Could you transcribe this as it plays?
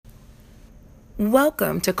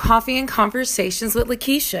Welcome to Coffee and Conversations with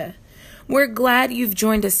Lakeisha. We're glad you've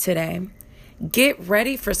joined us today. Get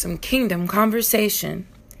ready for some kingdom conversation.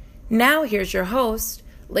 Now here's your host,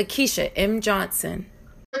 Lakeisha M. Johnson.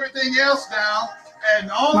 Everything else now, and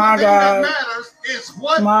the only thing that matters is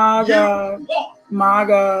what you want. My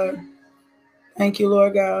God. Thank you,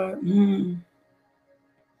 Lord God.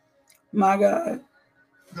 My God.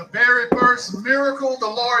 The very first miracle the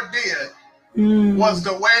Lord did was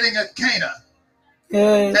the wedding at Cana.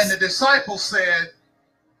 Yes. And the disciples said,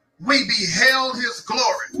 we beheld his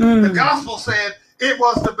glory. The gospel said it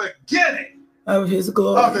was the beginning of his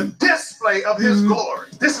glory, of the display of his glory.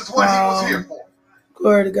 This is what he was here for.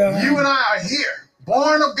 Glory to God. You and I are here,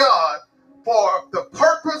 born of God, for the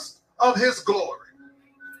purpose of his glory.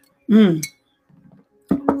 We're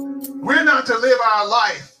not to live our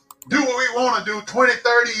life, do what we want to do 20,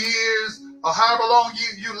 30 years, or however long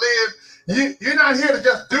you live. You're not here to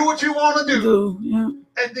just do what you want to do.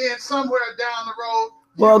 And then somewhere down the road.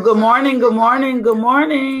 Well, good morning.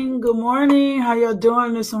 How y'all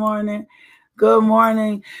doing this morning? Good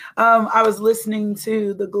morning. I was listening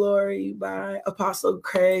to The Glory by Apostle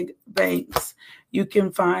Craig Banks. You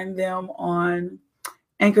can find them on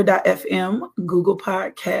Anchor.fm, Google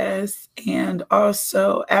Podcasts, and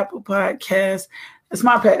also Apple Podcasts. It's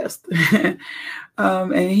my past.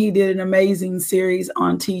 And he did an amazing series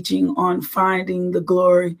on teaching on finding the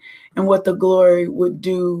glory and what the glory would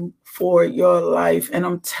do for your life. And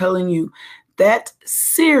I'm telling you, that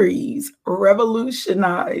series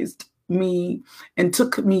revolutionized me and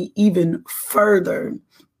took me even further.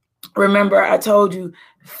 Remember, I told you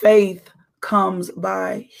faith comes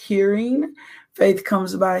by hearing. Faith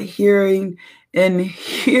comes by hearing and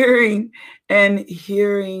hearing and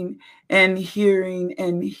hearing and hearing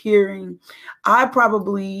and hearing. I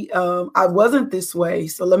probably, I wasn't this way.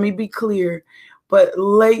 So let me be clear. But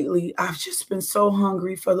lately, I've just been so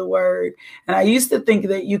hungry for the word. And I used to think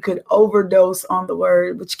that you could overdose on the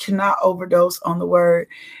word, but you cannot overdose on the word.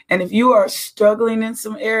 And if you are struggling in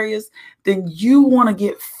some areas, then you want to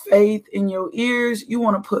get faith in your ears. You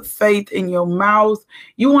want to put faith in your mouth.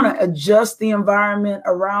 You want to adjust the environment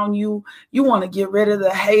around you. You want to get rid of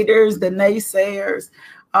the haters, the naysayers.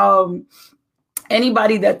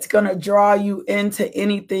 Anybody that's going to draw you into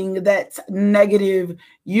anything that's negative,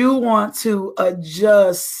 you want to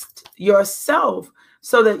adjust yourself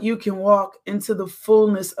so that you can walk into the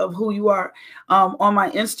fullness of who you are. On my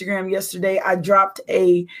Instagram yesterday, I dropped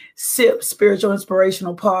a SIP, spiritual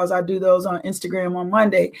inspirational pause. I do those on Instagram on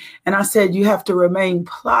Monday. And I said, you have to remain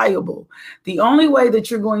pliable. The only way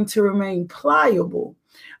that you're going to remain pliable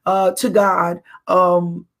to God,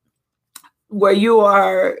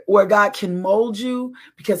 where God can mold you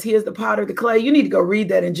because he is the potter, the clay. You need to go read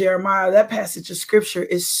that in Jeremiah. That passage of scripture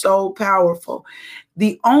is so powerful.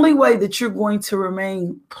 The only way that you're going to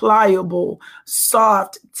remain pliable,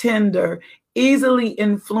 soft, tender, easily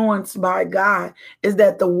influenced by God is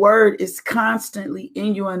that the word is constantly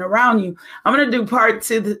in you and around you. I'm going to do part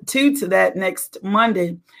two to that next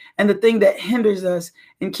Monday. And the thing that hinders us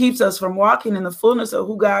and keeps us from walking in the fullness of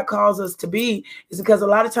who God calls us to be is because a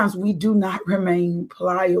lot of times we do not remain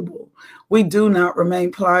pliable. We do not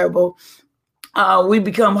remain pliable. We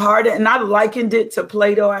become harder. And I likened it to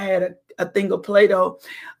Play-Doh. I had a thing of Play-Doh.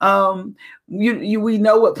 We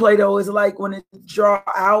know what Play-Doh is like when it draw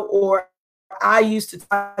out, or I used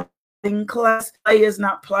to in class, clay is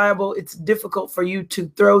not pliable. It's difficult for you to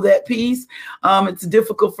throw that piece. It's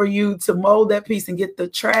difficult for you to mold that piece and get the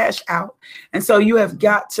trash out. And so you have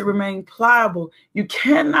got to remain pliable. You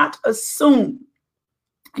cannot assume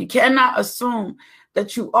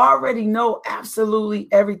that you already know absolutely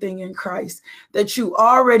everything in Christ, that you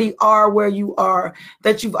already are where you are,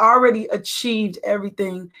 that you've already achieved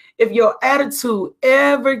everything. If your attitude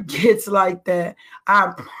ever gets like that,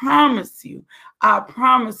 I promise you, you're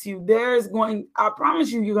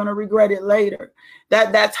going to regret it later.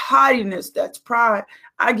 That's haughtiness, that's pride.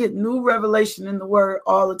 I get new revelation in the word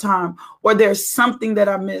all the time, or there's something that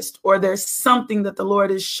I missed, or there's something that the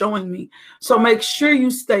Lord is showing me. So make sure you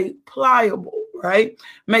stay pliable, right?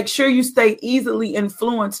 Make sure you stay easily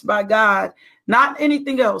influenced by God, not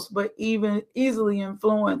anything else, but even easily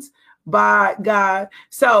influenced by God.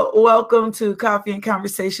 So welcome to Coffee and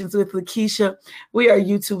Conversations with Lakeisha. We are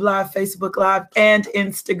YouTube Live, Facebook Live, and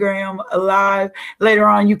Instagram Live. Later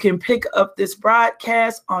on, you can pick up this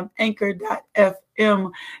broadcast on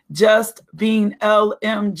Anchor.fm, Just Being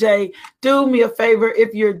LMJ. Do me a favor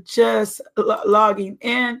if you're just logging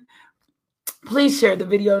in. Please share the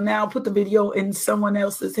video now. Put the video in someone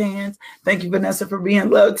else's hands. Thank you, Vanessa, for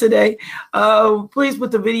being loved today. Please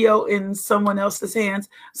put the video in someone else's hands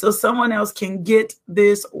so someone else can get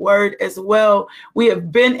this word as well. We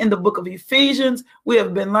have been in the book of Ephesians. We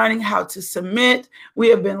have been learning how to submit. We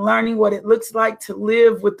have been learning what it looks like to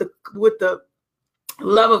live with the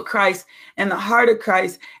love of Christ and the heart of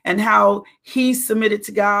Christ, and how he submitted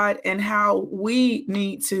to God and how we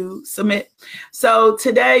need to submit. So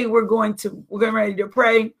today we're getting ready to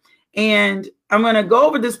pray, and I'm going to go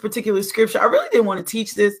over this particular scripture. I really didn't want to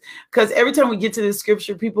teach this because every time we get to this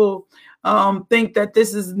scripture, people think that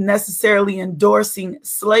this is necessarily endorsing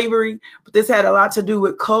slavery, but this had a lot to do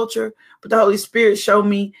with culture. But the Holy Spirit showed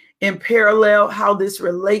me in parallel how this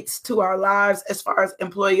relates to our lives as far as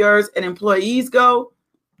employers and employees go.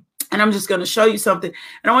 And I'm just going to show you something.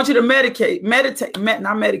 And I want you to meditate.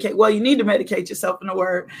 Well, you need to medicate yourself in the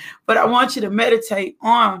word, but I want you to meditate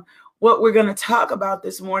on what we're going to talk about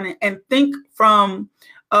this morning and think from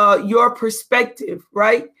your perspective,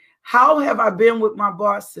 right? How have I been with my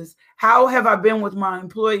bosses? How have I been with my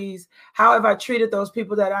employees? How have I treated those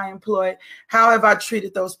people that I employ? How have I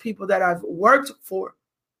treated those people that I've worked for?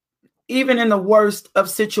 Even in the worst of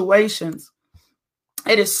situations,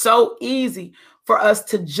 it is so easy for us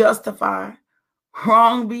to justify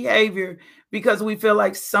wrong behavior because we feel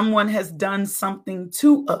like someone has done something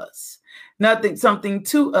to us.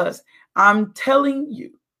 I'm telling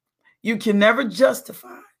you, you can never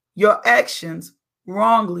justify your actions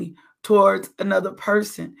wrongly towards another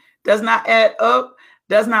person. Does not add up,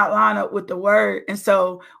 does not line up with the word. And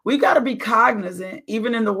so we got to be cognizant,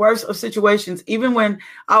 even in the worst of situations, even when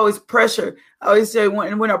I always say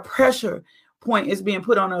when a pressure point is being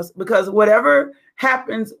put on us, because whatever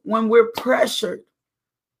happens when we're pressured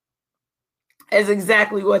is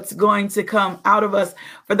exactly what's going to come out of us.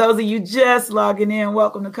 For those of you just logging in,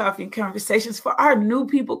 welcome to Coffee and Conversations. For our new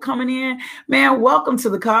people coming in, man, welcome to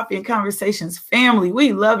the Coffee and Conversations family.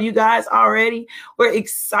 We love you guys already. We're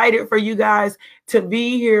excited for you guys to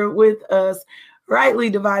be here with us, rightly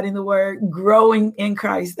dividing the word, growing in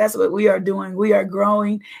Christ. That's what we are doing. We are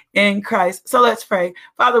growing in Christ. So let's pray.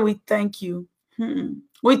 Father, we thank you.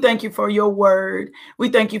 We thank you for your word. We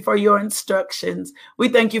thank you for your instructions. We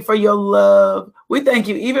thank you for your love. We thank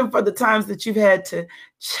you even for the times that you've had to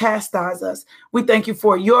chastise us. We thank you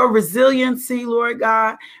for your resiliency, Lord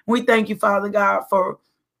God. We thank you, Father God, for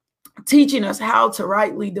teaching us how to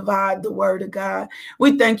rightly divide the word of God.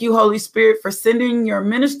 We thank you, Holy Spirit, for sending your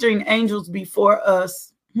ministering angels before us,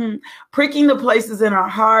 pricking the places in our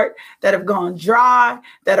heart that have gone dry,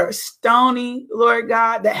 that are stony, Lord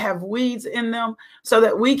God, that have weeds in them, so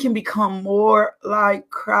that we can become more like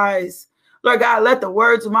Christ. Lord God, let the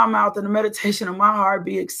words of my mouth and the meditation of my heart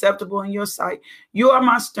be acceptable in your sight. You are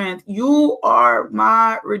my strength. You are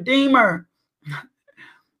my Redeemer.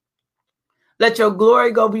 Let your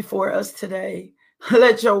glory go before us today.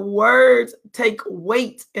 Let your words take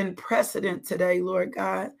weight and precedent today, Lord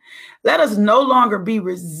God. Let us no longer be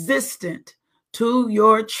resistant to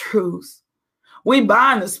your truth. We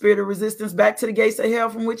bind the spirit of resistance back to the gates of hell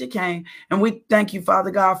from which it came. And we thank you,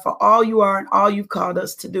 Father God, for all you are and all you've called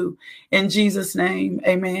us to do. In Jesus' name,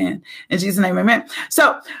 amen. In Jesus' name, amen.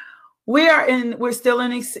 So we're still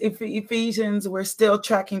in Ephesians. We're still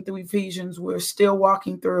tracking through Ephesians. We're still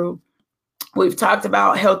walking through. We've talked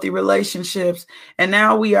about healthy relationships, and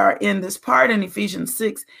now we are in this part in Ephesians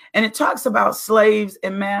 6, and it talks about slaves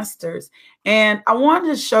and masters. And I wanted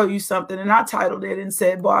to show you something, and I titled it and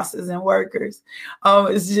said bosses and workers.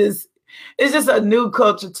 It's just a new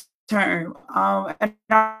culture term. And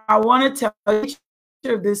I want to tell you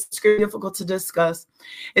this is difficult to discuss.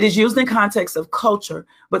 It is used in context of culture,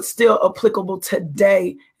 but still applicable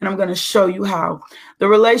today. And I'm going to show you how. The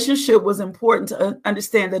relationship was important to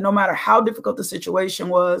understand that no matter how difficult the situation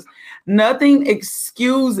was, nothing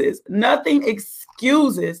excuses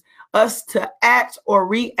us to act or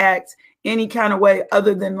react any kind of way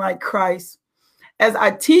other than like Christ. As I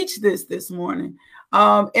teach this morning,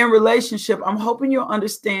 in relationship, I'm hoping you'll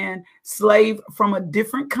understand slave from a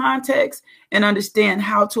different context and understand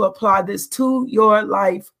how to apply this to your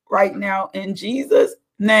life right now in Jesus'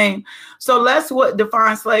 name. So let's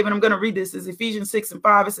define slave. And I'm going to read this. Is Ephesians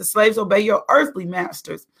 6:5. It says, slaves, obey your earthly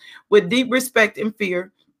masters with deep respect and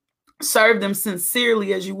fear. Serve them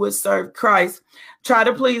sincerely as you would serve Christ. Try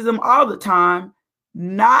to please them all the time,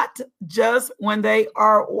 not just when they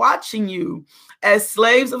are watching you. As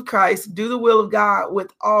slaves of Christ, do the will of God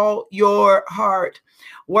with all your heart.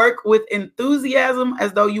 Work with enthusiasm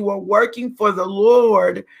as though you were working for the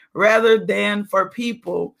Lord rather than for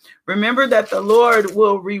people. Remember that the Lord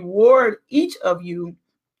will reward each of you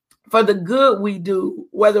for the good we do,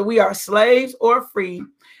 whether we are slaves or free.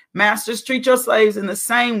 Masters, treat your slaves in the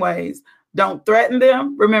same ways. Don't threaten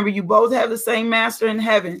them. Remember, you both have the same master in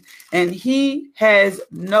heaven, and he has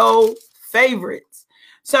no favorites.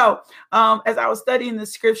 So as I was studying the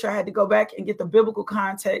scripture, I had to go back and get the biblical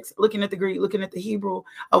context, looking at the Greek, looking at the Hebrew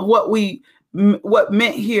of what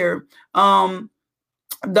meant here.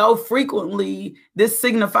 Though frequently this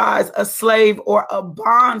signifies a slave or a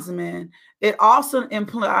bondsman, it also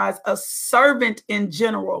implies a servant in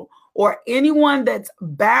general, or anyone that's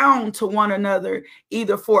bound to one another,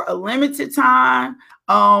 either for a limited time,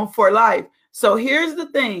 for life. So here's the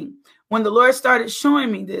thing. When the Lord started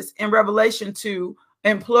showing me this in Revelation 2,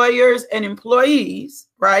 employers and employees,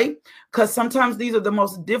 right? Because sometimes these are the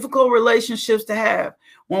most difficult relationships to have.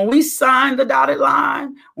 When we sign the dotted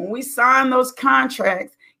line, when we sign those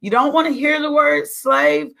contracts, you don't want to hear the word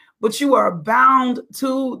slave, but you are bound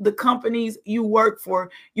to the companies you work for.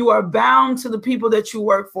 You are bound to the people that you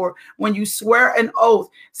work for when you swear an oath.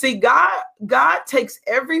 See, God takes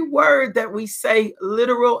every word that we say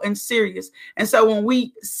literal and serious. And so when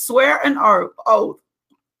we swear an oath,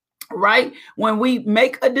 right? When we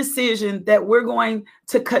make a decision that we're going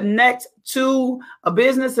to connect to a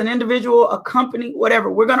business, an individual, a company, whatever,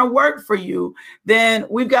 we're going to work for you, then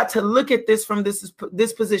we've got to look at this from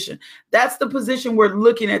this position. That's the position we're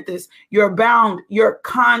looking at this. You're bound, you're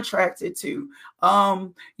contracted to,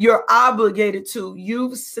 you're obligated to.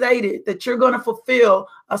 You've stated that you're going to fulfill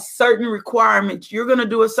a certain requirement. You're going to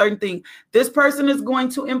do a certain thing. This person is going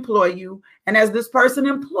to employ you. And as this person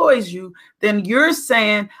employs you, then you're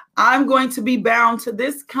saying, I'm going to be bound to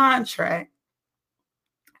this contract,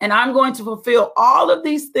 and I'm going to fulfill all of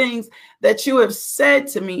these things that you have said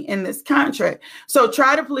to me in this contract. So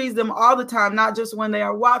try to please them all the time, not just when they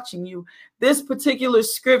are watching you. This particular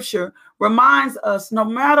scripture reminds us, no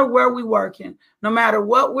matter where we're working, no matter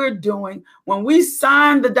what we're doing, when we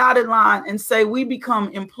sign the dotted line and say we become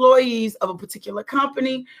employees of a particular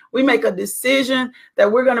company, we make a decision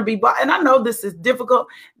that we're going to be bought. And I know this is difficult.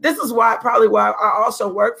 This is probably why I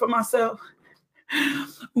also work for myself.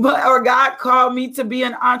 Or God called me to be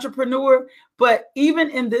an entrepreneur. But even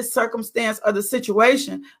in this circumstance or the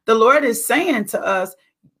situation, the Lord is saying to us,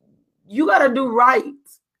 you got to do right,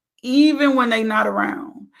 even when they're not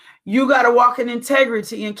around. You got to walk in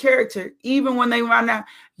integrity and character, even when they're not around.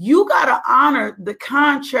 You got to honor the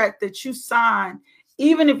contract that you signed,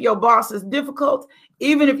 even if your boss is difficult,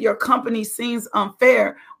 even if your company seems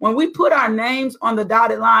unfair. When we put our names on the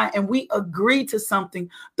dotted line and we agree to something,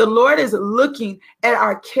 the Lord is looking at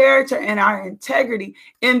our character and our integrity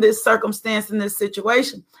in this circumstance, in this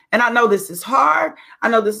situation. And I know this is hard. I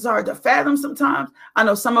know this is hard to fathom sometimes. I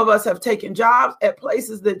know some of us have taken jobs at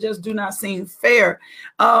places that just do not seem fair.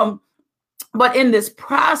 But in this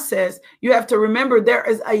process, you have to remember there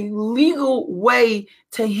is a legal way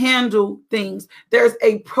to handle things. There's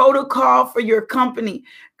a protocol for your company.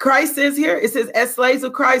 Christ says here, it says, as slaves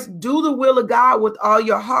of Christ, do the will of God with all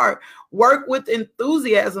your heart. Work with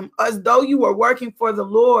enthusiasm as though you were working for the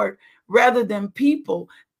Lord rather than people.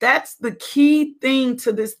 That's the key thing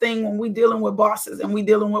to this thing when we're dealing with bosses and we're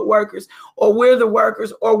dealing with workers, or we're the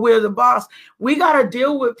workers or we're the boss. We got to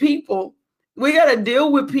deal with people. We got to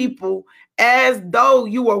deal with people as though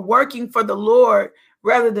you are working for the Lord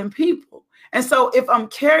rather than people. And so if I'm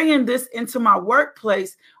carrying this into my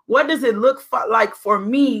workplace, what does it look like for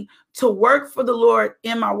me to work for the Lord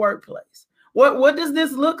in my workplace? What does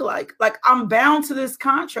this look like? Like, I'm bound to this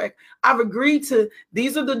contract. I've agreed to,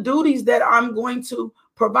 these are the duties that I'm going to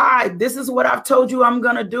provide. This is what I've told you I'm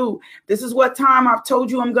going to do. This is what time I've told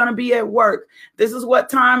you I'm going to be at work. This is what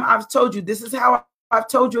time I've told you. This is how I've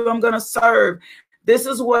told you I'm going to serve. This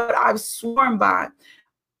is what I've sworn by.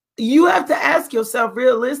 You have to ask yourself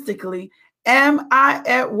realistically, am I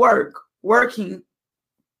at work working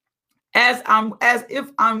as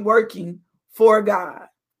if I'm working for God?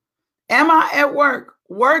 Am I at work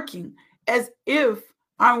working as if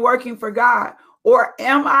I'm working for God? Or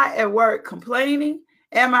am I at work complaining?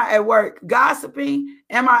 Am I at work gossiping?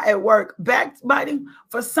 Am I at work backbiting?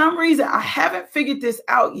 For some reason, I haven't figured this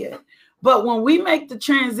out yet. But when we make the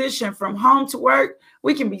transition from home to work,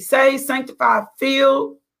 we can be saved, sanctified,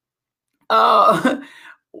 filled,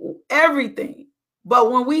 everything.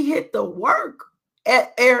 But when we hit the work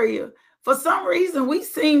area, for some reason, we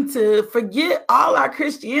seem to forget all our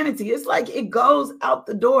Christianity. It's like it goes out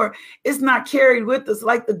the door. It's not carried with us,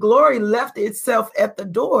 like the glory left itself at the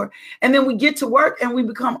door. And then we get to work and we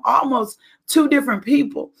become almost two different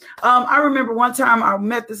people. I remember one time I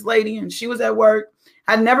met this lady and she was at work.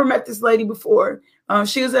 I'd never met this lady before.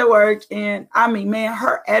 She was at work, and I mean, man,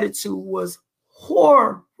 her attitude was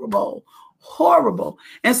horrible. horrible.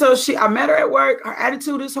 And so I met her at work. Her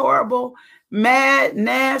attitude is horrible, mad,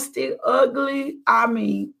 nasty, ugly. I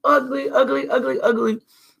mean, ugly, ugly, ugly, ugly.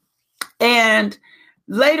 And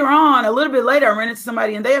later on, a little bit later, I ran into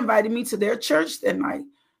somebody and they invited me to their church that night.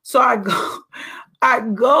 So I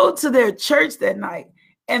go to their church that night,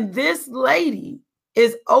 and this lady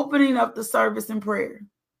is opening up the service in prayer.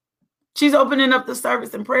 She's opening up the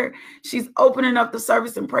service in prayer. She's opening up the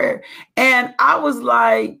service in prayer. And I was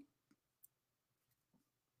like,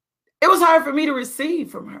 it was hard for me to receive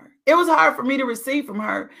from her. It was hard for me to receive from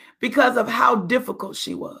her because of how difficult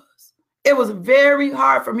she was. It was very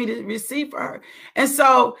hard for me to receive from her. And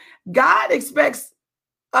so God expects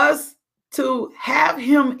us to have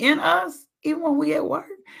him in us even when we at work.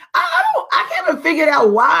 I can't even figure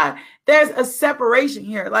out why there's a separation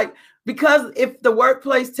here. Like, because if the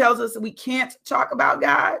workplace tells us we can't talk about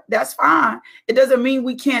God, that's fine. It doesn't mean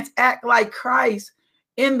we can't act like Christ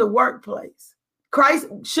in the workplace. Christ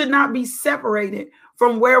should not be separated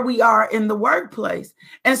from where we are in the workplace.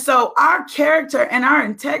 And so our character and our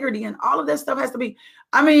integrity and all of that stuff has to be,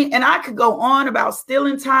 I mean, and I could go on about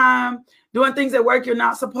stealing time, doing things at work you're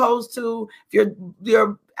not supposed to. If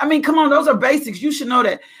you're I mean, come on, those are basics. You should know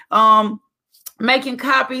that. Making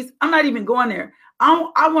copies. I'm not even going there.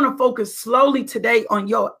 I want to focus slowly today on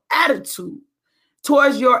your attitude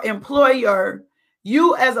towards your employer,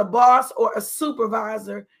 you as a boss or a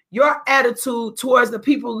supervisor, your attitude towards the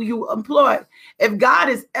people you employ. If God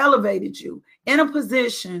has elevated you in a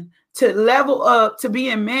position to level up, to be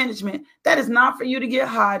in management, that is not for you to get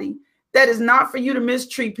haughty. That is not for you to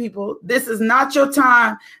mistreat people. This is not your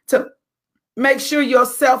time to make sure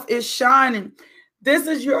yourself is shining. This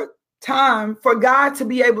is your time for God to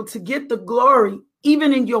be able to get the glory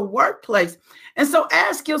even in your workplace. And so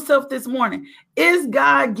ask yourself this morning, is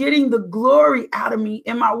God getting the glory out of me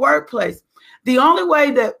in my workplace? The only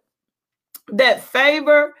way that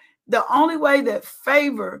favor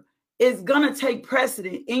is going to take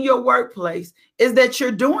precedent in your workplace is that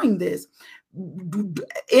you're doing this.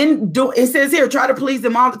 It says here, try to please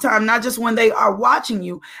them all the time, not just when they are watching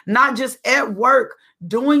you, not just at work,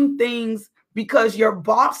 doing things because your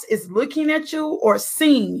boss is looking at you or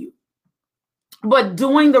seeing you, but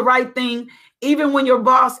doing the right thing even when your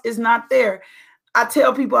boss is not there. I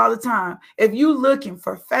tell people all the time, if you're looking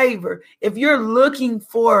for favor, if you're looking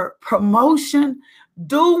for promotion,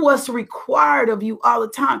 do what's required of you all the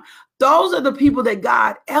time. Those are the people that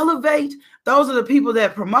God elevate. Those are the people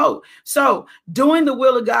that promote. So doing the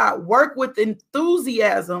will of God, work with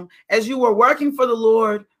enthusiasm as you are working for the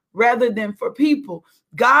Lord rather than for people.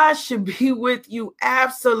 God should be with you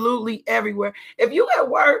absolutely everywhere. If you at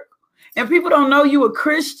work and people don't know you a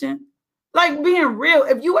Christian, like being real,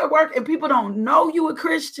 if you at work and people don't know you a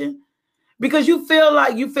Christian because you feel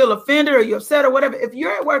offended or you're upset or whatever, if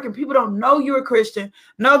you're at work and people don't know you're a Christian,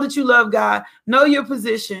 know that you love God, know your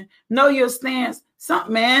position, know your stance,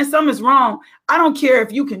 something is wrong. I don't care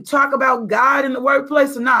if you can talk about God in the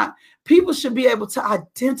workplace or not. People should be able to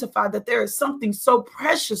identify that there is something so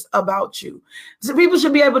precious about you. So people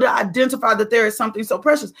should be able to identify that there is something so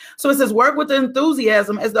precious. So it says, work with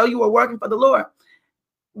enthusiasm as though you were working for the Lord.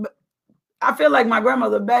 I feel like my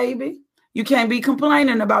grandmother, baby, you can't be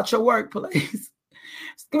complaining about your workplace.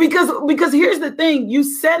 because here's the thing, you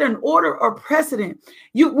set an order or precedent.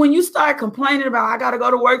 When you start complaining about, I got to go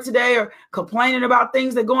to work today, or complaining about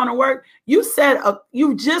things that go on to work, you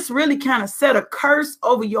just really kind of set a curse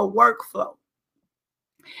over your workflow.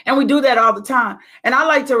 And we do that all the time. And I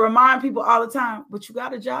like to remind people all the time, but you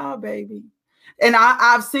got a job, baby. And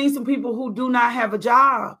I've seen some people who do not have a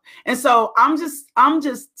job. And so I'm just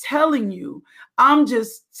telling you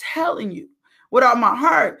with all my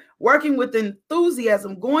heart, working with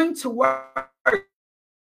enthusiasm, going to work,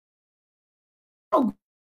 so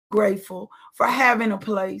grateful for having a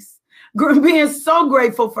place, being so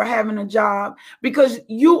grateful for having a job, because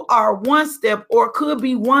you are one step or could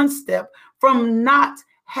be one step from not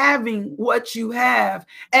having what you have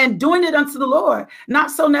and doing it unto the Lord. Not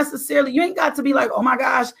so necessarily, you ain't got to be like, oh my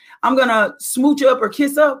gosh, I'm going to smooch up or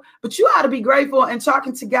kiss up, but you ought to be grateful and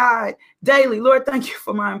talking to God daily. Lord, thank you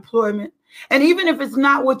for my employment. And even if it's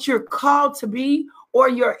not what you're called to be or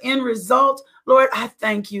your end result, Lord, I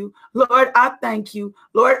thank you. Lord, I thank you.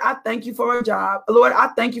 Lord, I thank you for a job. Lord, I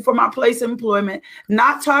thank you for my place of employment.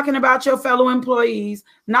 Not talking about your fellow employees,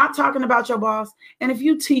 not talking about your boss. And if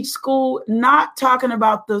you teach school, not talking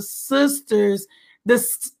about the sisters, the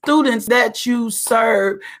students that you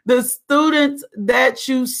serve,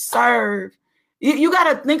 You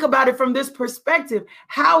got to think about it from this perspective.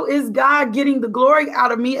 How is God getting the glory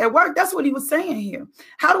out of me at work? That's what he was saying here.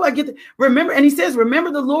 How do I get remember? And he says,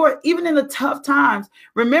 remember the Lord, even in the tough times.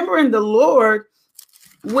 Remembering the Lord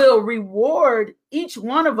will reward each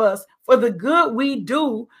one of us for the good we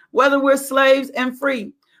do, whether we're slaves and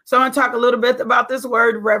free. So I'm going to talk a little bit about this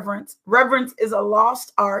word reverence. Reverence is a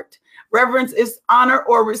lost art. Reverence is honor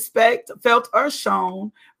or respect felt or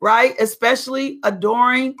shown, right? Especially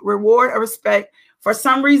adoring, reward, or respect. For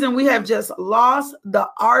some reason, we have just lost the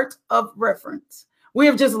art of reverence. We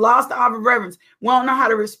have just lost the art of reverence. We don't know how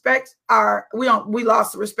to respect we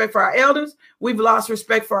lost respect for our elders. We've lost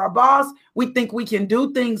respect for our boss. We think we can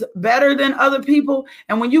do things better than other people.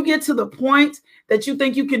 And when you get to the point that you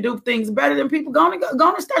think you can do things better than people, go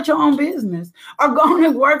to start your own business or go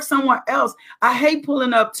to work somewhere else. I hate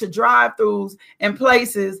pulling up to drive-thrus and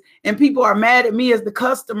places and people are mad at me as the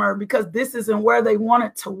customer because this isn't where they want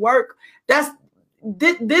it to work.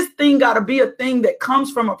 This thing got to be a thing that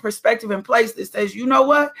comes from a perspective and place that says, you know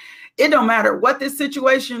what? It don't matter what this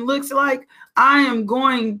situation looks like. I am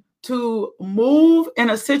going to move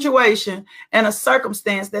in a situation and a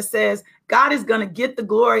circumstance that says God is going to get the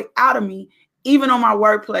glory out of me, even on my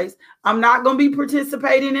workplace. I'm not going to be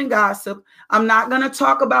participating in gossip. I'm not going to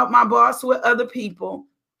talk about my boss with other people.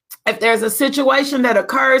 If there's a situation that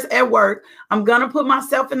occurs at work, I'm going to put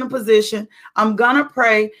myself in the position. I'm going to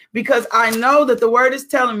pray because I know that the word is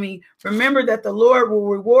telling me, remember that the Lord will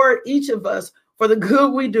reward each of us for the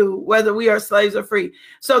good we do, whether we are slaves or free.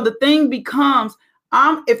 So the thing becomes,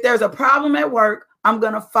 if there's a problem at work, I'm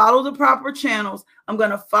going to follow the proper channels. I'm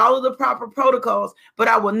going to follow the proper protocols, but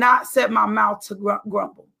I will not set my mouth to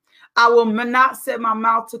grumble. I will not set my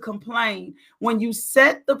mouth to complain. When you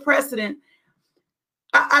set the precedent,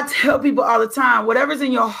 I tell people all the time, whatever's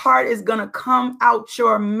in your heart is going to come out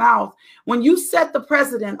your mouth. When you set the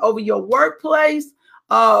precedent over your workplace,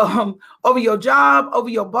 over your job, over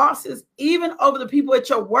your bosses, even over the people at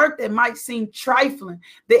your work that might seem trifling,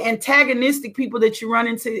 the antagonistic people that you run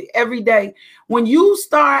into every day, when you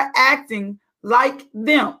start acting like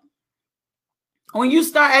them,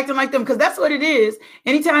 because that's what it is.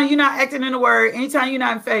 Anytime you're not acting in the word, anytime you're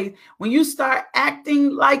not in faith, when you start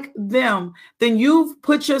acting like them, then you've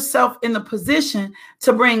put yourself in the position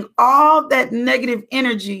to bring all that negative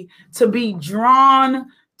energy to be drawn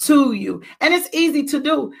to you. And it's easy to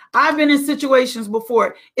do. I've been in situations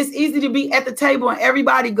before. It's easy to be at the table and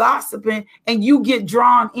everybody gossiping and you get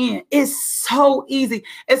drawn in. It's so easy,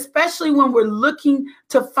 especially when we're looking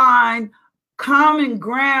to find common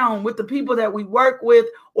ground with the people that we work with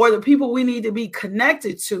or the people we need to be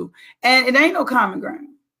connected to. And it ain't no common ground.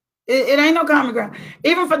 It ain't no common ground.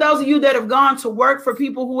 Even for those of you that have gone to work for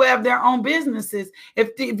people who have their own businesses,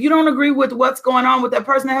 if you don't agree with what's going on with that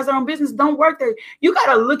person that has their own business, don't work there. You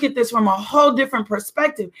got to look at this from a whole different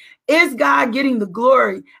perspective. Is God getting the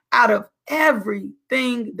glory out of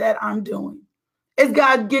everything that I'm doing? Is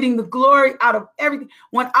God getting the glory out of everything?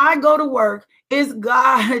 When I go to work, is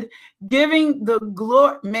God giving the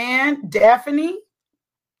glory? Man, Daphne,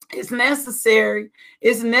 it's necessary.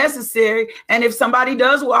 It's necessary. And if somebody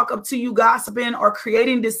does walk up to you gossiping or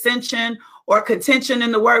creating dissension or contention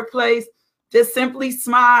in the workplace, just simply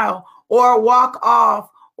smile or walk off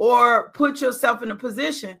or put yourself in a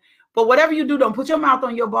position. But whatever you do, don't put your mouth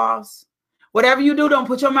on your boss. Whatever you do, don't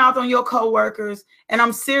put your mouth on your coworkers. And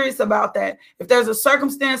I'm serious about that. If there's a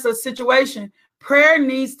circumstance or situation, prayer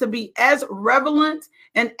needs to be as relevant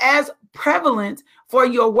and as prevalent for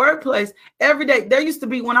your workplace every day. There used to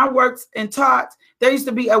be, when I worked and taught, there used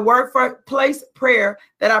to be a workplace prayer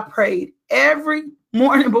that I prayed every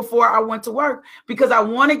morning before I went to work because I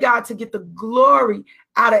wanted God to get the glory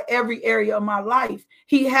out of every area of my life.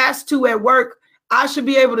 He has to at work. I should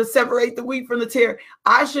be able to separate the wheat from the tare.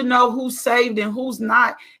 I should know who's saved and who's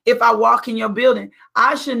not. If I walk in your building,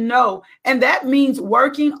 I should know. And that means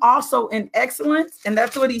working also in excellence. And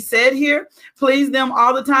that's what he said here. Please them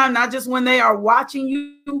all the time, not just when they are watching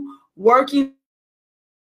you, working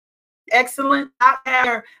excellent,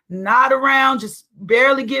 not around, just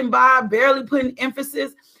barely getting by, barely putting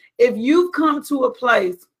emphasis. If you come to a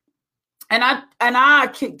place, and I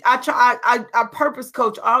purpose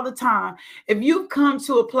coach all the time. If you come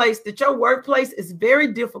to a place that your workplace is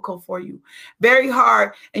very difficult for you, very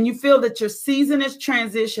hard, and you feel that your season is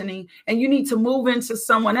transitioning and you need to move into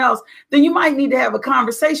someone else, then you might need to have a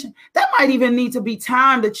conversation. That might even need to be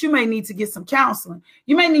time that you may need to get some counseling.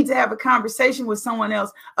 You may need to have a conversation with someone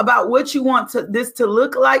else about what you want this to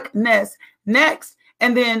look like next,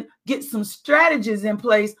 and then get some strategies in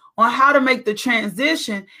place on how to make the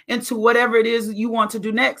transition into whatever it is you want to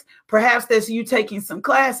do next. Perhaps that's you taking some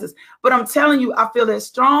classes. But I'm telling you, I feel that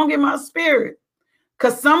strong in my spirit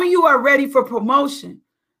because some of you are ready for promotion.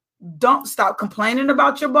 Don't stop complaining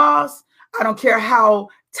about your boss. I don't care how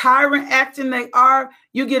tyrant acting they are.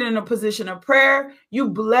 You get in a position of prayer. You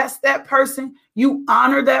bless that person. You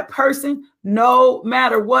honor that person no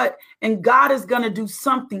matter what. And God is going to do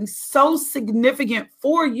something so significant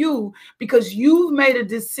for you because you've made a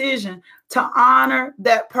decision to honor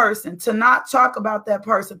that person, to not talk about that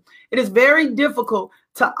person. It is very difficult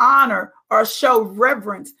to honor or show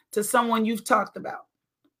reverence to someone you've talked about.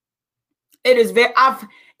 It is very,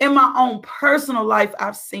 in my own personal life,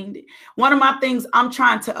 I've seen it. One of my things I'm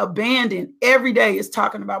trying to abandon every day is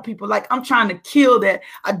talking about people. Like, I'm trying to kill that.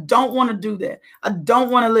 I don't want to do that. I don't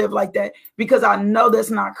want to live like that because I know that's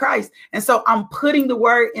not Christ. And so I'm putting the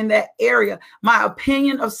word in that area. My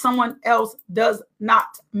opinion of someone else does not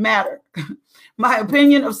matter. My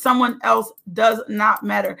opinion of someone else does not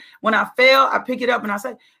matter. When I fail, I pick it up and I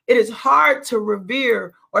say, it is hard to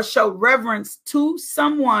revere or show reverence to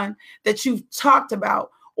someone that you've talked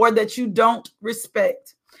about or that you don't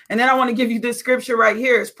respect. And then I want to give you this scripture right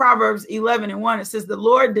here. It's Proverbs 11:1. It says, the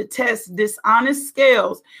Lord detests dishonest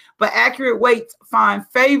scales, but accurate weights find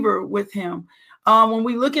favor with him. When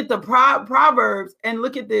we look at the Proverbs and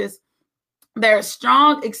look at this, there's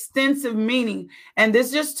strong, extensive meaning. And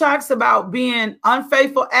this just talks about being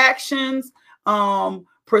unfaithful actions,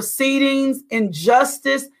 proceedings,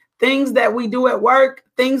 injustice, things that we do at work,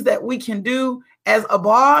 things that we can do as a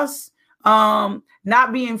boss,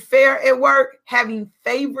 not being fair at work, having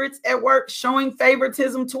favorites at work, showing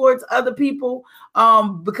favoritism towards other people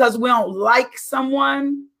because we don't like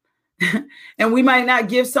someone. And we might not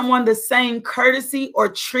give someone the same courtesy or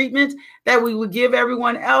treatment that we would give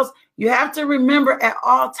everyone else. You have to remember at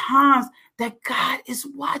all times that God is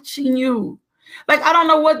watching you. Like, I don't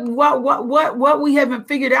know what we haven't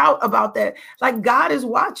figured out about that. Like, God is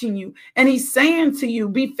watching you and he's saying to you,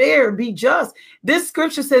 be fair, be just. This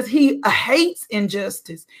scripture says he hates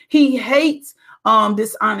injustice. He hates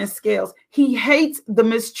dishonest scales. He hates the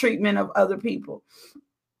mistreatment of other people.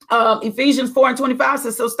 Ephesians 4:25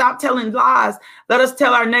 says, so stop telling lies. Let us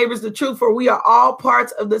tell our neighbors the truth, for we are all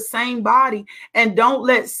parts of the same body. And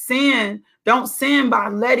don't sin by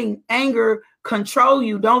letting anger control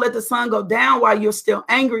you. Don't let the sun go down while you're still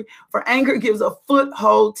angry, for anger gives a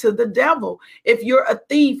foothold to the devil. If you're a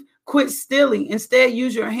thief, quit stealing. Instead,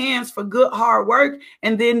 use your hands for good, hard work,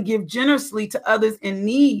 and then give generously to others in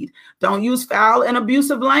need. Don't use foul and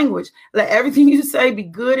abusive language. Let everything you say be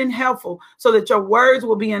good and helpful, so that your words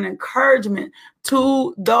will be an encouragement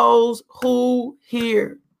to those who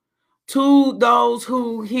hear. To those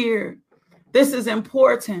who hear. This is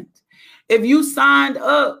important. If you signed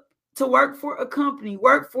up to work for a company,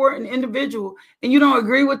 work for an individual, and you don't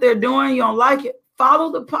agree with what they're doing, you don't like it, follow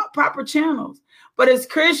the proper channels. But as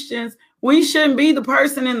Christians, we shouldn't be the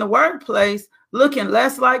person in the workplace looking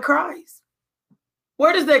less like Christ.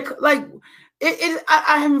 Where does that, like,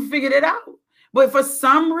 I haven't figured it out. But for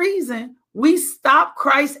some reason, we stop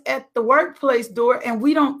Christ at the workplace door and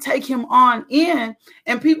we don't take him on in.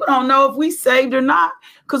 And people don't know if we saved or not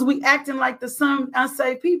because we acting like the some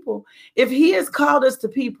unsaved people. If he has called us to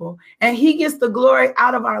people and he gets the glory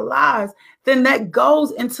out of our lives, then that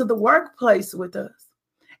goes into the workplace with us.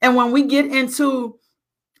 And when we get into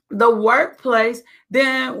the workplace,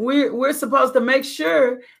 then we're supposed to make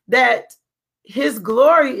sure that his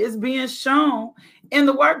glory is being shown in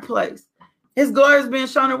the workplace. His glory is being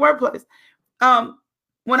shown in the workplace.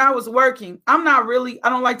 When I was working, I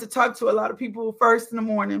don't like to talk to a lot of people first in the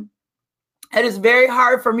morning. It is very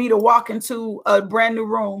hard for me to walk into a brand new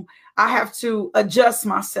room. I have to adjust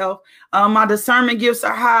myself. My discernment gifts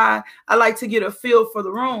are high. I like to get a feel for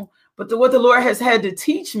the room. But what the Lord has had to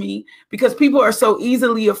teach me, because people are so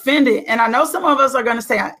easily offended. And I know some of us are going to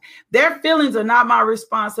say, their feelings are not my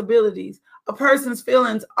responsibilities. A person's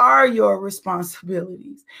feelings are your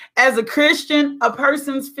responsibilities. As a Christian, a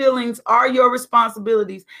person's feelings are your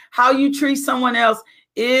responsibilities. How you treat someone else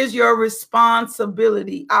is your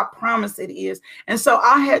responsibility. I promise it is. And so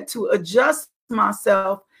I had to adjust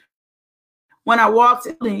myself when I walked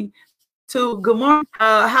in to good morning.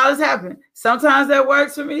 How does it happen? Sometimes that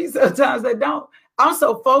works for me. Sometimes that don't. I'm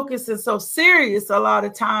so focused and so serious a lot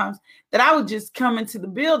of times that I would just come into the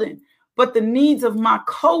building. But the needs of my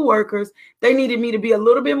coworkers, they needed me to be a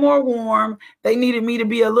little bit more warm. They needed me to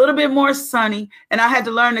be a little bit more sunny. And I had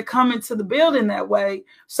to learn to come into the building that way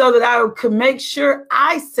so that I could make sure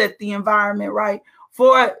I set the environment right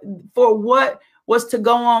for what was to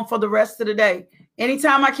go on for the rest of the day.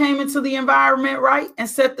 Anytime I came into the environment right and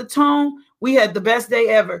set the tone, we had the best day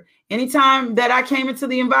ever. Anytime that I came into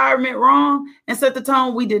the environment wrong and set the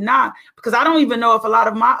tone, we did not. Because I don't even know if a lot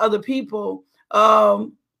of my other people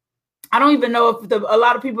I don't even know if a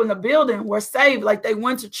lot of people in the building were saved, like they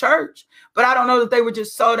went to church, but I don't know that they were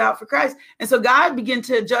just sold out for Christ. And so God began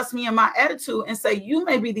to adjust me in my attitude and say, you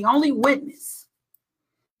may be the only witness.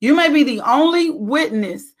 You may be the only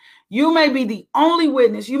witness. You may be the only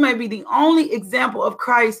witness. You may be the only example of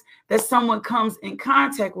Christ that someone comes in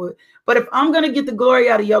contact with. But if I'm going to get the glory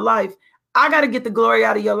out of your life, I got to get the glory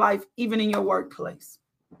out of your life, even in your workplace.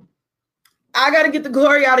 I got to get the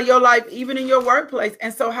glory out of your life, even in your workplace.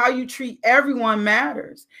 And so how you treat everyone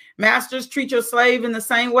matters. Masters, treat your slave in the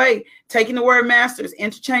same way, taking the word masters,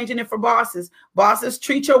 interchanging it for bosses. Bosses,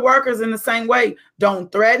 treat your workers in the same way.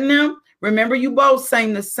 Don't threaten them. Remember, you both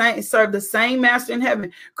serve the same master in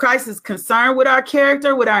heaven. Christ is concerned with our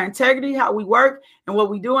character, with our integrity, how we work and what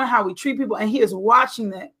we do and how we treat people. And he is watching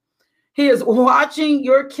that. He is watching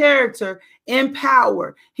your character in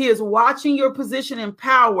power. He is watching your position in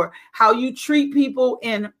power, how you treat people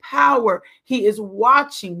in power. He is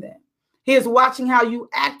watching that. He is watching how you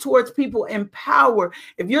act towards people in power.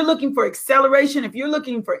 If you're looking for acceleration, if you're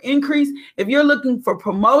looking for increase, if you're looking for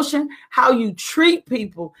promotion, how you treat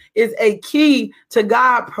people is a key to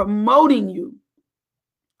God promoting you.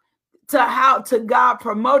 To God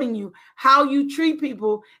promoting you. How you treat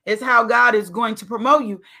people is how God is going to promote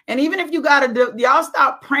you. And even if you y'all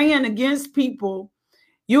stop praying against people,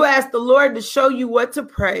 you ask the Lord to show you what to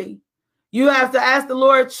pray. You have to ask the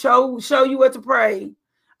Lord show you what to pray.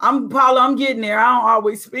 Paula, I'm getting there. I don't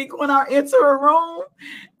always speak when I enter a room.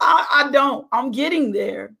 I don't. I'm getting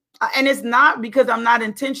there. And it's not because I'm not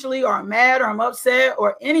intentionally or I'm mad or I'm upset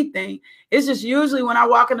or anything. It's just usually when I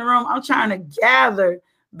walk in the room, I'm trying to gather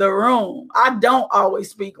the room. I don't always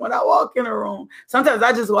speak when I walk in a room. Sometimes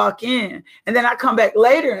I just walk in and then I come back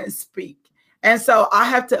later and speak. And so I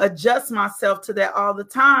have to adjust myself to that all the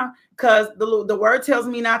time because the word tells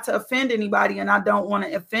me not to offend anybody and I don't want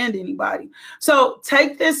to offend anybody. So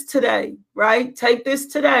take this today, right? Take this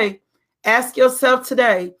today. Ask yourself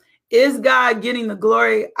today, is God getting the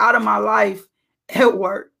glory out of my life at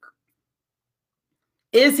work?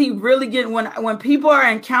 Is he really getting, when people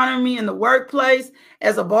are encountering me in the workplace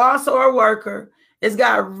as a boss or a worker, is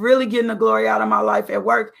God really getting the glory out of my life at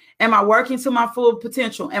work? Am I working to my full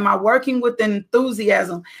potential? Am I working with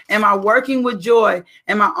enthusiasm? Am I working with joy?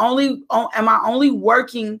 Am I only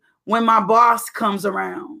working when my boss comes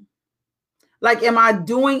around? Like, am I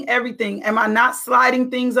doing everything? Am I not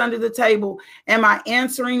sliding things under the table? Am I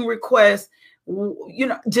answering requests? You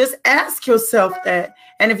know, just ask yourself that.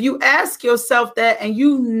 And if you ask yourself that and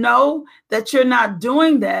you know that you're not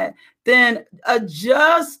doing that, then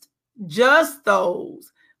adjust yourself,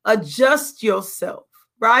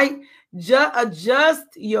 right?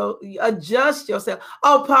 Adjust yourself.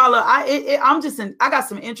 Oh, Paula, I got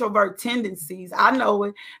some introvert tendencies. I know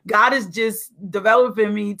it. God is just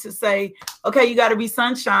developing me to say, okay, you got to be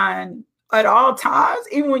sunshine at all times,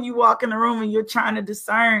 even when you walk in the room and you're trying to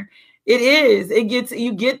discern. You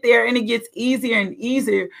get there and it gets easier and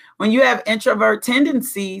easier. When you have introvert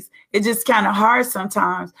tendencies, it's just kind of hard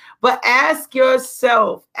sometimes. But ask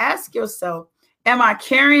yourself, am I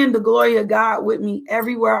carrying the glory of God with me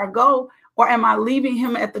everywhere I go? Or am I leaving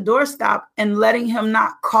him at the doorstop and letting him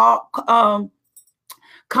not come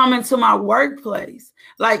into my workplace?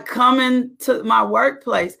 Like, coming to my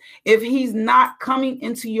workplace. If he's not coming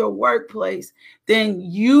into your workplace, then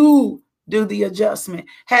you do the adjustment.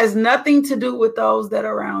 Has nothing to do with those that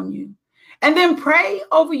are around you. And then pray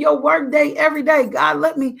over your work day every day. God,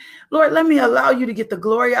 let me allow you to get the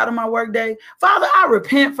glory out of my work day. Father, I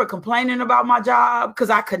repent for complaining about my job because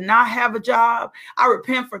I could not have a job. I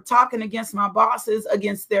repent for talking against my bosses,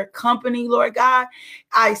 against their company, Lord God.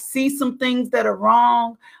 I see some things that are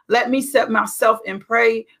wrong. Let me set myself in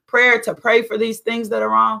prayer to pray for these things that are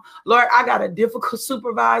wrong. Lord, I got a difficult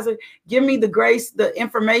supervisor. Give me the grace, the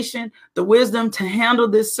information, the wisdom to handle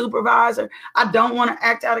this supervisor. I don't want to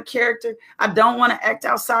act out of character. I don't want to act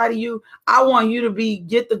outside of you. I want you to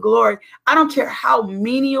get the glory. I don't care how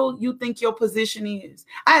menial you think your position is.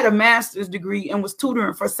 I had a master's degree and was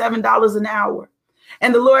tutoring for $7 an hour.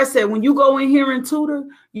 And the Lord said, when you go in here and tutor,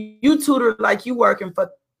 you tutor like you working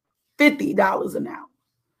for $50 an hour.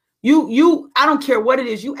 I don't care what it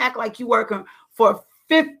is. You act like you working for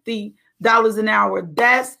 $50 an hour.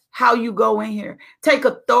 That's how you go in here. Take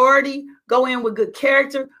authority, go in with good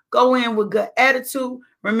character, go in with good attitude,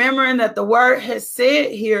 remembering that the word has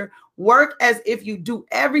said here, work as if you do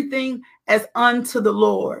everything as unto the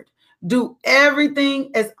Lord. Do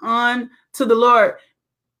everything as unto the Lord.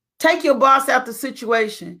 Take your boss out the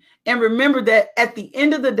situation and remember that at the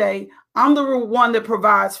end of the day, I'm the one that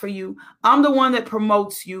provides for you. I'm the one that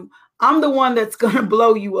promotes you. I'm the one that's going to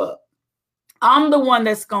blow you up. I'm the one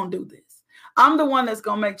that's going to do this. I'm the one that's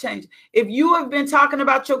going to make change. If you have been talking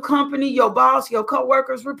about your company, your boss, your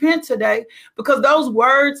coworkers, repent today, because those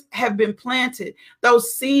words have been planted.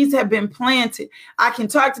 Those seeds have been planted. I can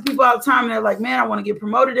talk to people all the time and they're like, man, I want to get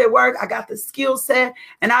promoted at work. I got the skill set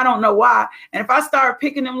and I don't know why. And if I start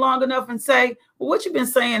picking them long enough and say, well, what you been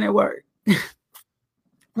saying at work?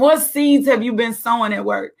 What seeds have you been sowing at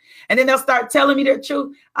work? And then they'll start telling me their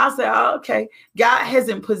truth. I'll say, oh, okay, God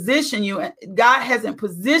hasn't positioned you. God hasn't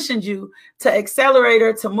positioned you to accelerate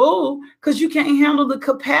or to move because you can't handle the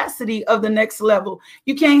capacity of the next level.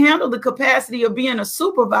 You can't handle the capacity of being a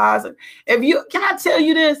supervisor. Can I tell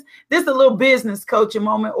you this? This is a little business coaching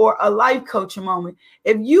moment or a life coaching moment.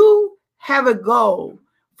 If you have a goal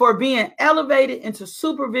for being elevated into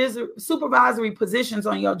supervisory positions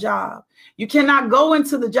on your job, you cannot go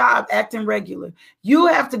into the job acting regular. You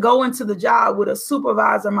have to go into the job with a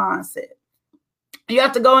supervisor mindset. You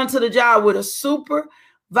have to go into the job with a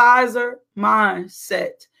supervisor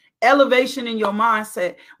mindset. Elevation in your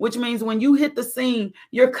mindset, which means when you hit the scene,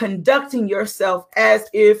 you're conducting yourself as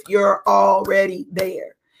if you're already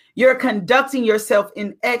there. You're conducting yourself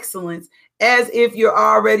in excellence as if you're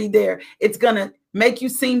already there. It's going to make you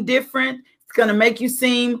seem different. It's going to make you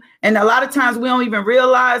seem, and a lot of times we don't even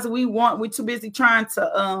realize we're too busy trying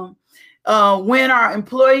to win our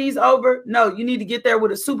employees over. No, you need to get there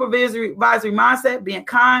with a supervisory mindset, being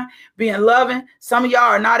kind, being loving. Some of y'all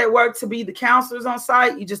are not at work to be the counselors on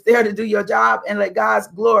site. You're just there to do your job and let God's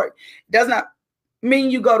glory. It does not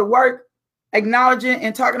mean you go to work acknowledging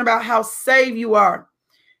and talking about how saved you are.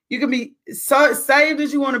 You can be so saved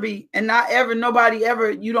as you want to be and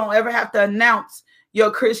you don't ever have to announce your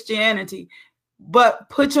Christianity, but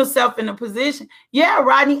put yourself in a position. Yeah,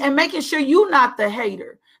 Rodney, and making sure you're not the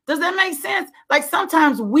hater. Does that make sense? Like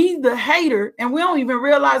sometimes we the hater, and we don't even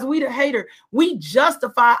realize we the hater. We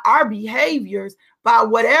justify our behaviors by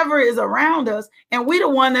whatever is around us, and we the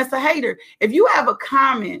one that's a hater. If you have a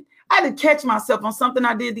comment, I had to catch myself on something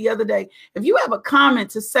I did the other day. If you have a comment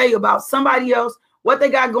to say about somebody else, what they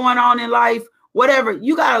got going on in life, whatever,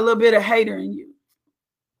 you got a little bit of hater in you.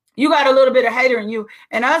 You got a little bit of hater in you.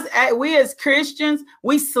 And we as Christians,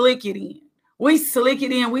 we slick it in. We slick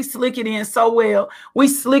it in. We slick it in so well. We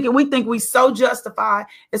slick it. We think we so justified,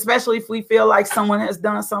 especially if we feel like someone has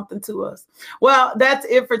done something to us. Well, that's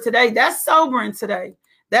it for today. That's sobering today.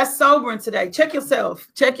 That's sobering today. Check yourself.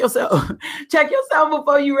 Check yourself. Check yourself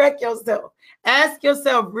before you wreck yourself. Ask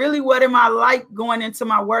yourself, really, what am I like going into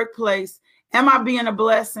my workplace? Am I being a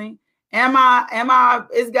blessing?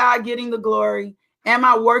 Is God getting the glory? Am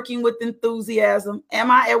I working with enthusiasm?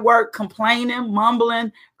 Am I at work complaining,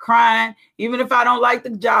 mumbling, crying, even if I don't like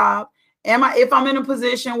the job? If I'm in a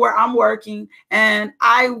position where I'm working and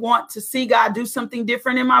I want to see God do something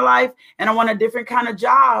different in my life and I want a different kind of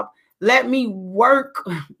job, let me work.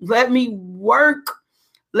 Let me work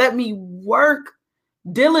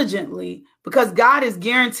diligently, because God has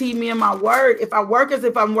guaranteed me in my word. If I work as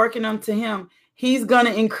if I'm working unto him, he's going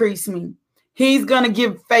to increase me. He's going to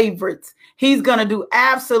give favorites. He's going to do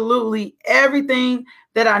absolutely everything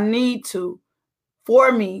that I need to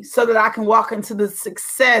for me so that I can walk into the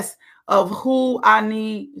success of who I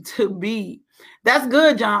need to be. That's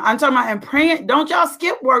good, John. I'm talking about and praying. Don't y'all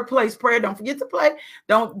skip workplace prayer. Don't forget to pray.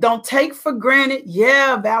 Don't take for granted.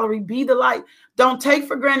 Yeah, Valerie, be the light. Don't take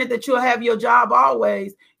for granted that you'll have your job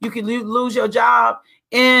always. You can lose your job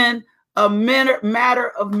in a matter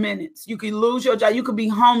of minutes. You can lose your job. You could be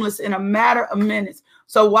homeless in a matter of minutes.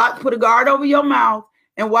 So put a guard over your mouth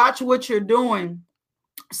and watch what you're doing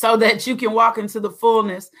so that you can walk into the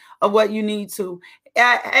fullness of what you need to.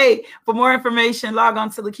 Hey, for more information, log on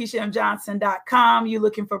to LakeishaMJohnson.com. You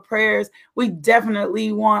looking for prayers? We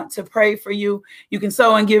definitely want to pray for you. You can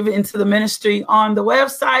sow and give into the ministry on the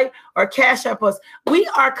website or cash up us. We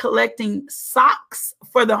are collecting socks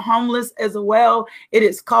for the homeless as well. It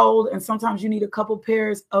is cold, and sometimes you need a couple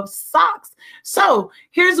pairs of socks. So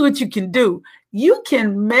here's what you can do. You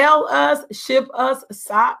can mail us, ship us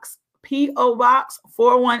socks. P.O. Box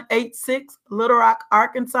 4186, Little Rock,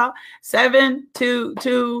 Arkansas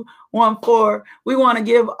 72214. We want to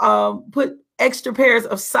give put extra pairs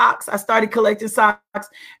of socks. I started collecting socks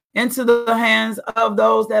into the hands of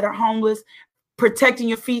those that are homeless. Protecting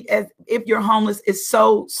your feet as if you're homeless is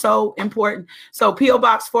so important. So P.O.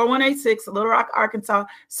 Box 4186, Little Rock, Arkansas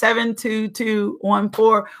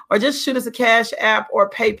 72214, or just shoot us a Cash App or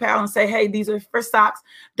PayPal and say, hey, these are for socks.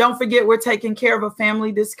 Don't forget, we're taking care of a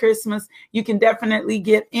family this Christmas. You can definitely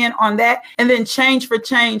get in on that. And then Change for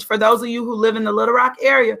Change, for those of you who live in the Little Rock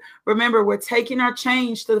area, remember, we're taking our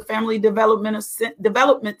change to the Family Development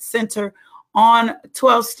Center on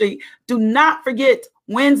 12th Street. Do not forget,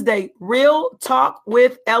 Wednesday, Real Talk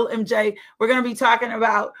with LMJ. We're going to be talking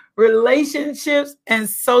about relationships and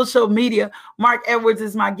social media. Mark Edwards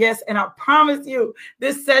is my guest, and I promise you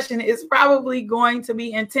this session is probably going to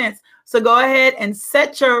be intense. So go ahead and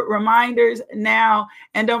set your reminders now.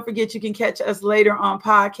 And don't forget, you can catch us later on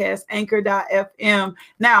podcast, anchor.fm.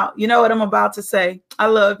 Now, you know what I'm about to say. I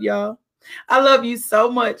love y'all. I love you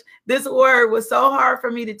so much. This word was so hard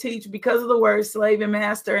for me to teach because of the word slave and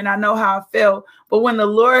master, and I know how I felt. But when the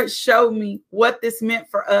Lord showed me what this meant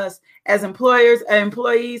for us as employers and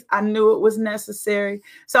employees, I knew it was necessary.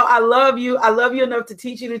 So I love you. I love you enough to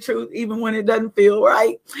teach you the truth, even when it doesn't feel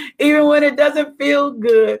right, even when it doesn't feel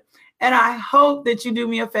good. And I hope that you do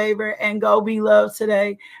me a favor and go be loved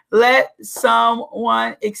today. Let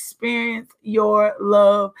someone experience your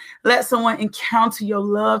love. Let someone encounter your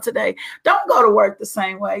love today. Don't go to work the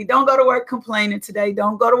same way. Don't go to work complaining today.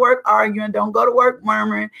 Don't go to work arguing. Don't go to work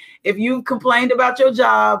murmuring. If you've complained about your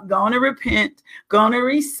job, go on and repent. Go on and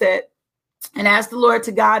reset. And ask the Lord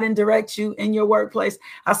to guide and direct you in your workplace.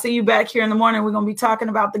 I'll see you back here in the morning. We're going to be talking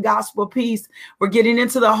about the gospel of peace. We're getting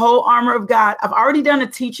into the whole armor of God. I've already done a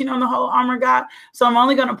teaching on the whole armor of God, so I'm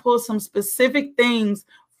only going to pull some specific things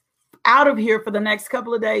out of here for the next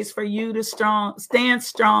couple of days for you to stand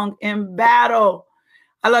strong in battle.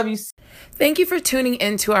 I love you. Thank you for tuning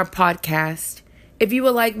into our podcast. If you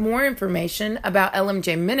would like more information about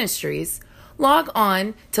LMJ Ministries, log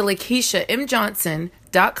on to LakeishaMJohnson.com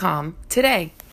today.